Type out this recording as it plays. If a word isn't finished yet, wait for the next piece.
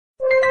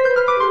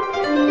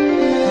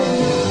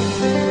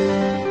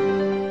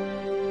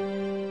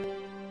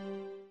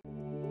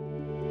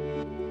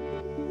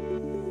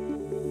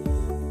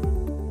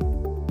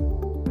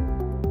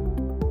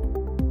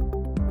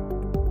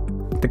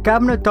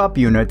cabinet top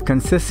unit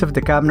consists of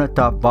the cabinet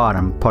top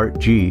bottom, part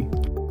G,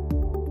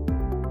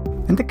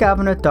 and the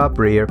cabinet top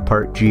rear,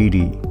 part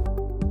GD,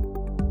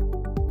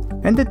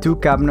 and the two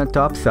cabinet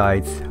top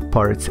sides,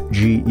 parts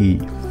GE.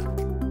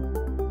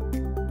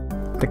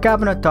 The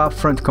cabinet top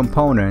front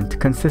component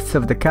consists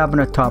of the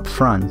cabinet top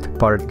front,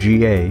 part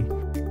GA,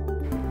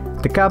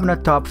 the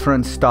cabinet top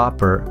front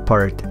stopper,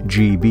 part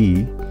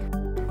GB,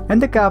 and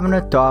the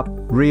cabinet top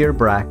rear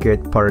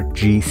bracket, part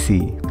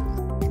GC.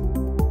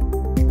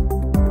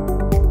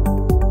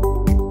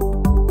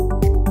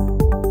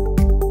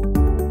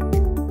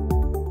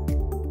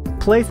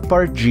 Place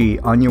part G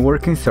on your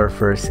working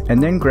surface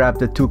and then grab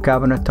the two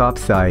cabinet top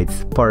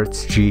sides,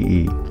 parts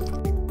GE.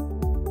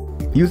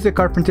 Use the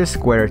carpenter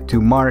square to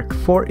mark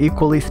 4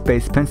 equally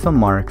spaced pencil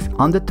marks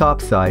on the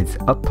top sides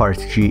of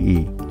parts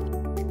GE.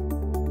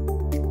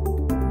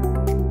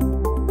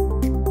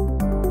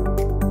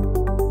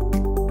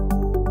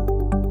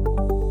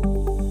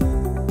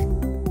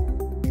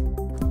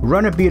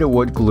 Run a bead of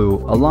wood glue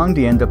along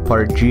the end of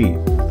part G.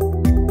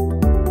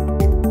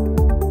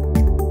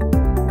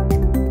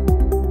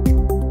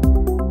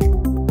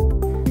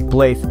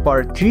 Place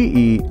part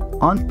GE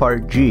on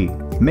part G,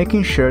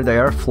 making sure they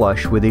are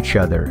flush with each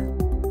other.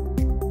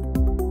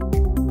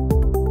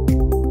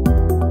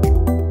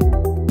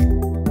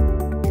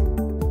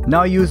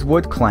 Now use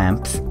wood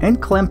clamps and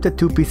clamp the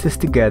two pieces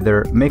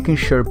together, making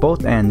sure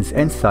both ends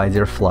and sides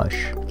are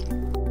flush.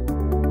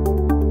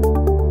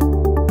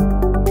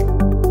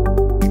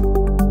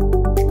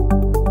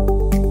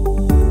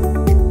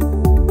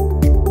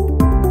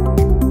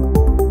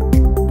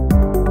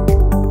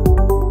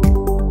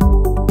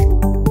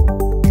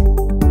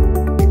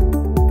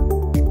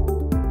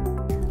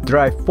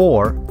 Drive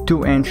 4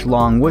 2-inch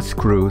long wood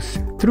screws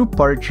through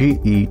part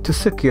GE to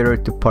secure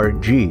it to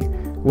part G,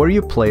 where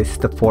you place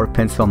the 4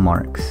 pencil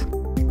marks.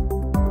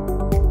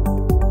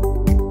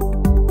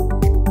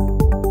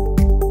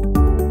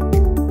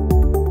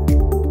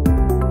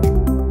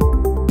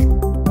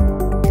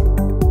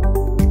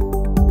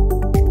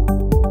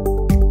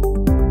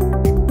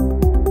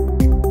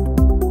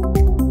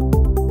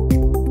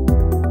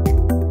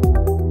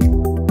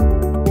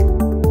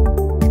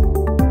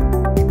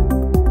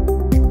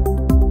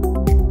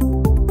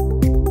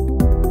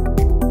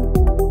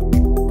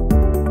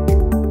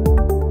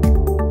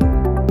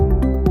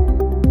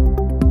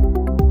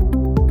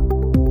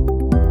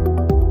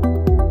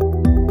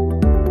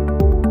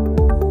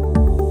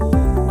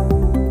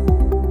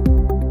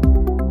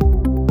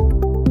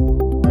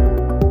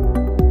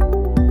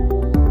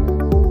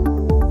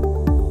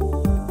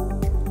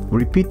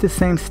 Repeat the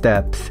same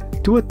steps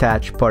to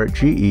attach part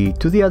GE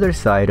to the other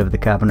side of the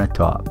cabinet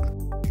top.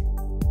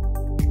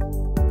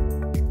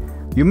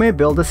 You may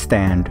build a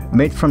stand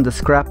made from the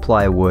scrap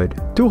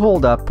plywood to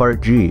hold up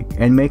part G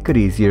and make it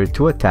easier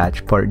to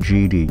attach part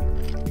GD.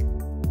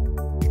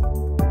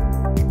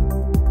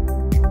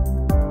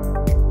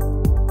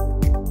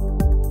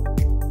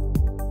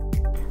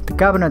 The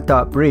cabinet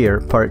top rear,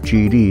 part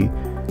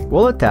GD,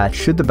 will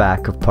attach to the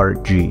back of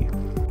part G.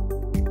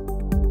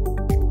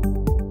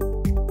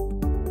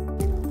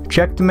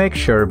 Check to make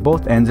sure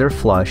both ends are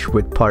flush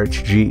with parts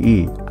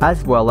GE,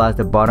 as well as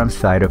the bottom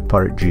side of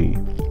part G.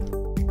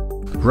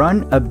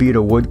 Run a bead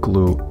of wood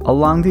glue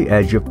along the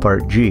edge of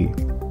part G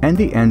and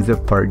the ends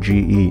of part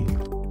GE.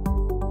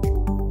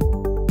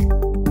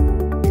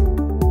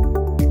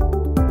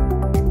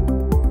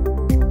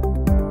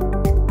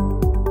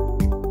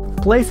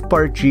 Place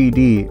part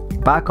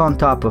GD back on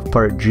top of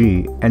part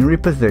G and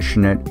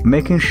reposition it,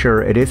 making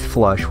sure it is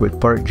flush with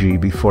part G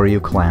before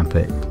you clamp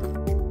it.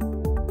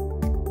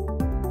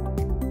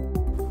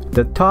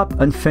 The top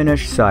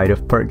unfinished side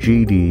of part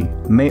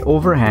GD may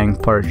overhang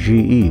part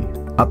GE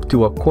up to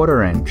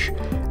 1/4 inch,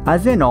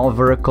 as in all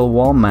vertical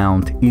wall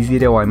mount Easy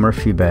DIY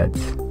Murphy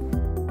beds.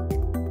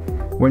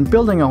 When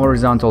building a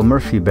horizontal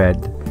Murphy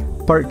bed,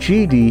 part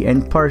GD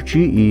and part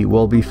GE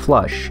will be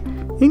flush,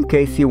 in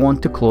case you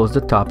want to close the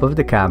top of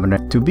the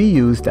cabinet to be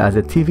used as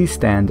a TV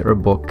stand or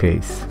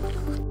bookcase.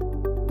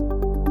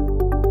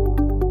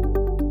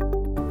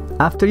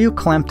 After you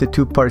clamp the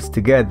two parts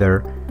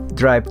together,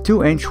 drive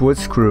 2-inch wood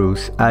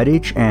screws at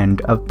each end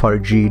of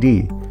part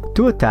GD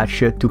to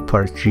attach it to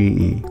part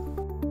GE.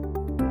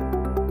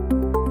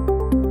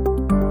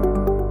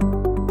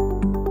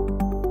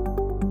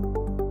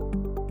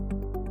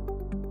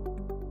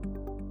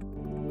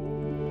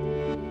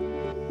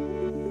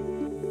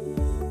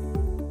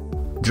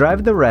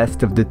 Drive the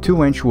rest of the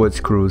 2-inch wood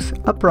screws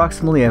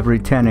approximately every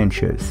 10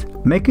 inches,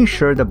 making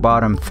sure the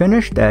bottom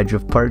finished edge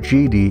of part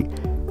GD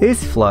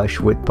is flush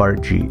with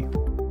part G.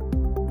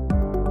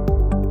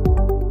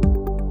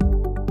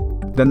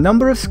 The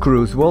number of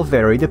screws will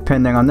vary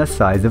depending on the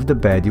size of the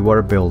bed you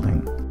are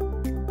building.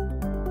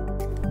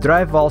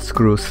 Drive all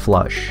screws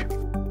flush.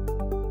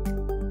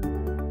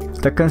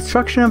 The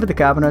construction of the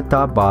cabinet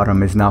top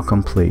bottom is now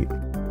complete.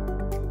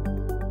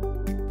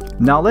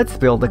 Now let's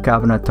build the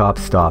cabinet top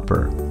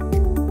stopper.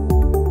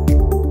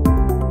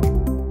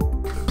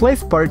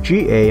 Place part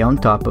GA on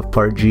top of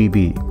part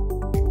GB.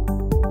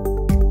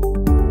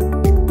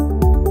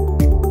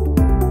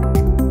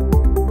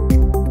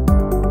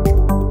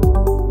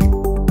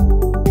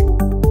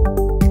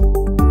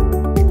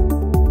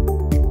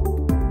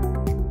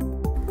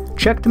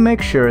 Check to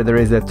make sure there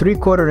is a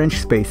 3/4 inch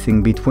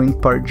spacing between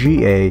part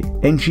GA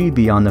and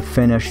GB on the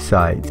finished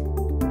side.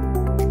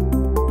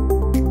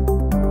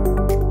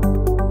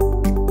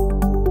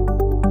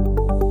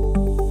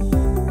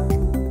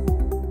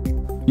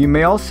 You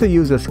may also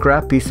use a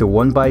scrap piece of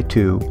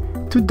 1x2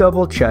 to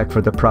double check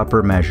for the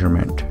proper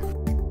measurement.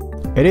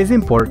 It is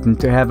important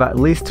to have at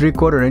least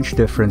 3/4 inch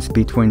difference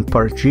between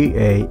part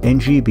GA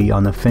and GB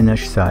on the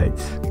finished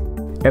sides.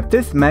 If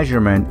this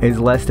measurement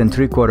is less than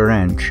 3/4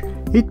 inch,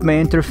 it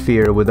may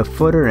interfere with the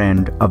footer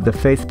end of the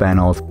face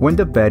panels when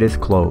the bed is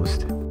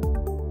closed.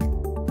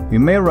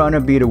 You may run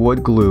a bead of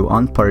wood glue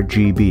on part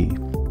GB.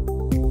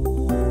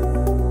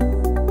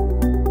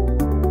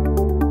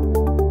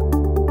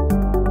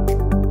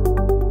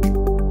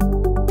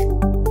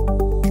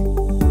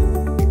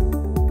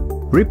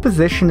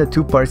 Reposition the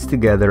two parts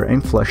together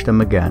and flush them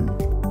again.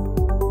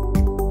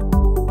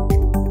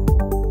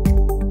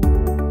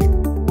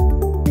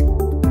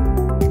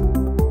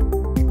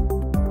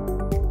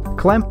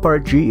 Clamp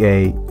part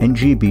GA and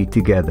GB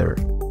together.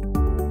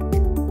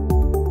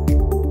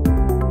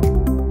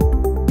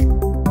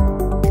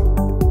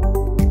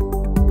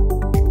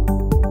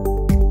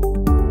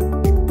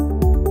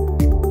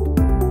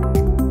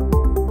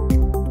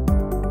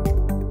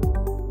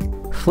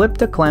 Flip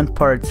the clamp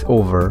parts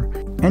over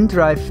and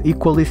drive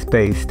equally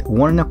spaced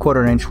 1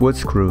 1/4 inch wood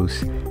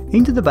screws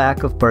into the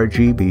back of part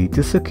GB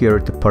to secure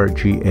it to part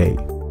GA.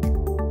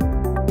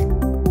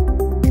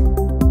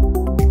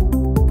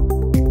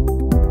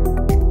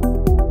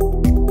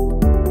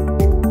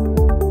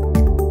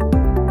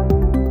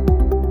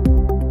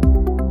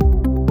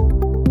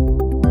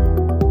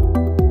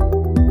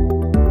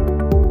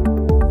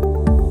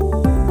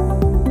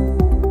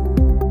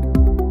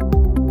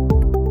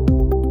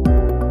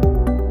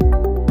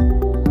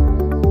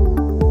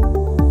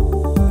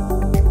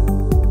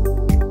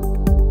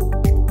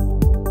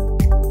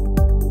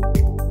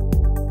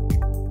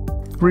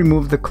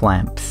 Remove the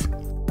clamps.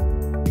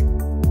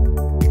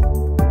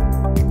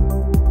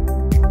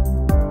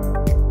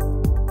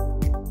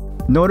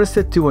 Notice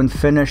the two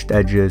unfinished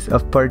edges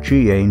of part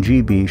GA and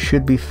GB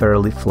should be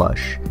fairly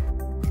flush.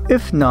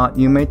 If not,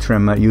 you may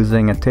trim it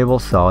using a table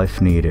saw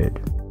if needed.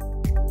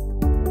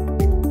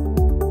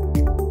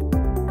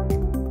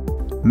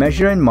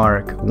 Measure and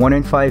mark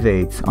 1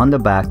 5/8 on the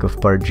back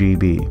of part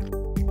GB.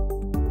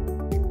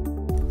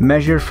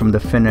 Measure from the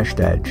finished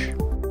edge.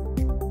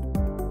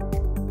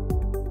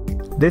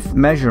 This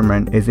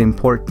measurement is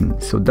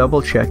important, so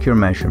double check your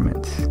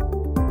measurements.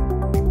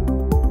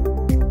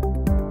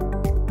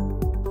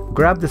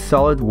 Grab the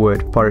solid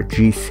wood part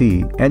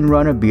GC and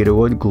run a bead of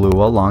wood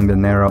glue along the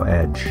narrow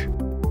edge.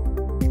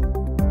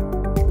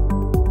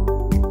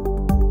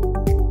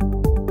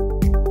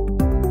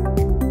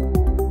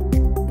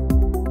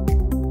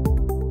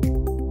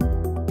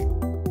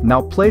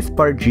 Now place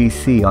part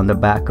GC on the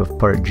back of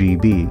part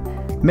GB,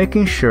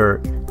 making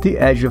sure the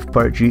edge of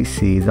part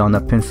GC is on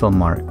the pencil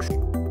marks.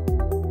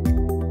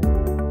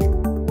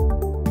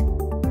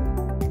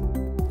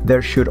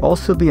 There should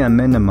also be a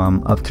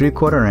minimum of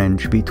 3/4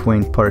 inch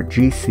between part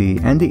GC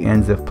and the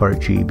ends of part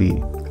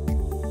GB.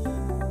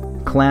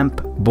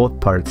 Clamp both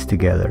parts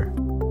together.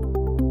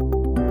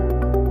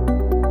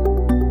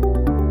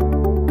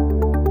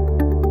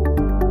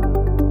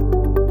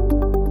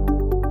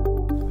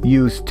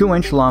 Use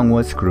 2-inch long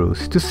wood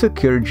screws to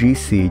secure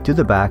GC to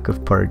the back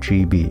of part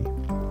GB.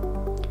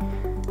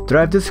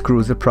 Drive the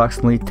screws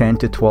approximately 10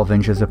 to 12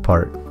 inches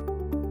apart.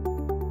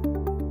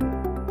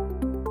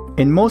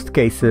 In most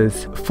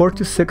cases, 4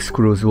 to 6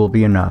 screws will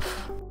be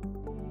enough.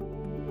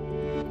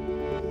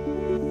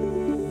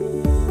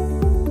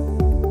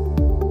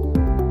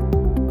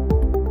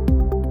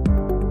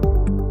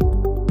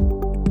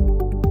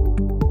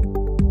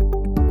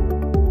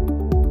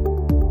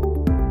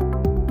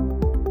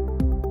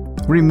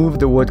 Remove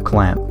the wood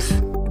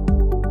clamps.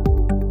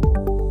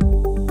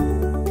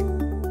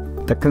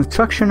 The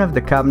construction of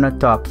the cabinet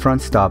top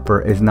front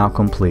stopper is now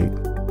complete.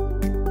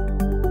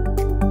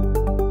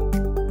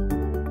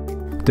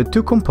 The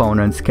two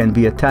components can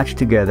be attached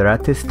together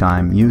at this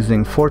time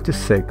using 4 to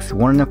 6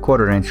 1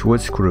 1/4 inch wood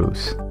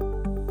screws.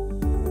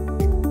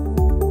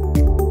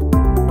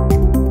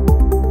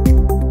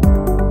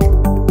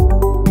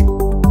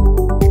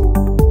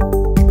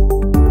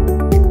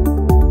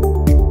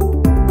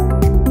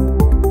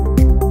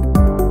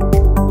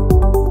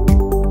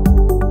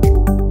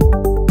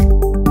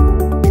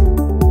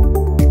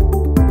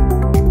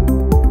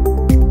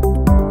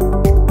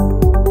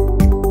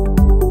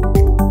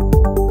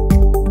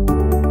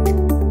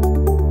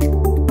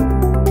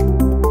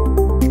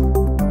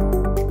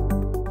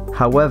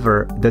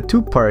 However, the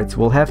two parts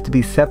will have to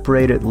be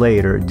separated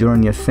later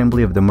during the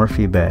assembly of the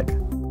Murphy bed.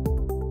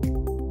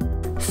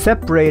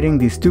 Separating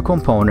these two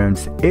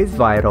components is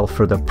vital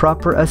for the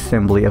proper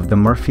assembly of the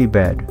Murphy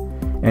bed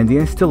and the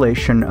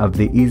installation of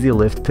the Easy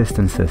Lift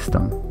piston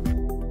system.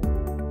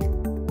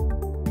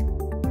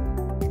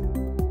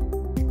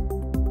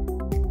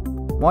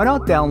 Why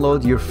not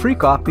download your free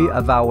copy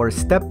of our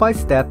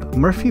step-by-step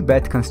Murphy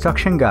bed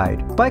construction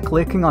guide by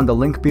clicking on the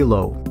link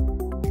below.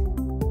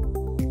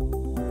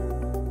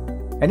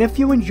 And if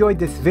you enjoyed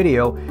this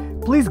video,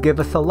 please give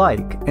us a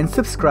like and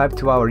subscribe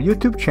to our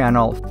YouTube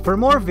channel for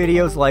more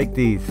videos like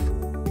these.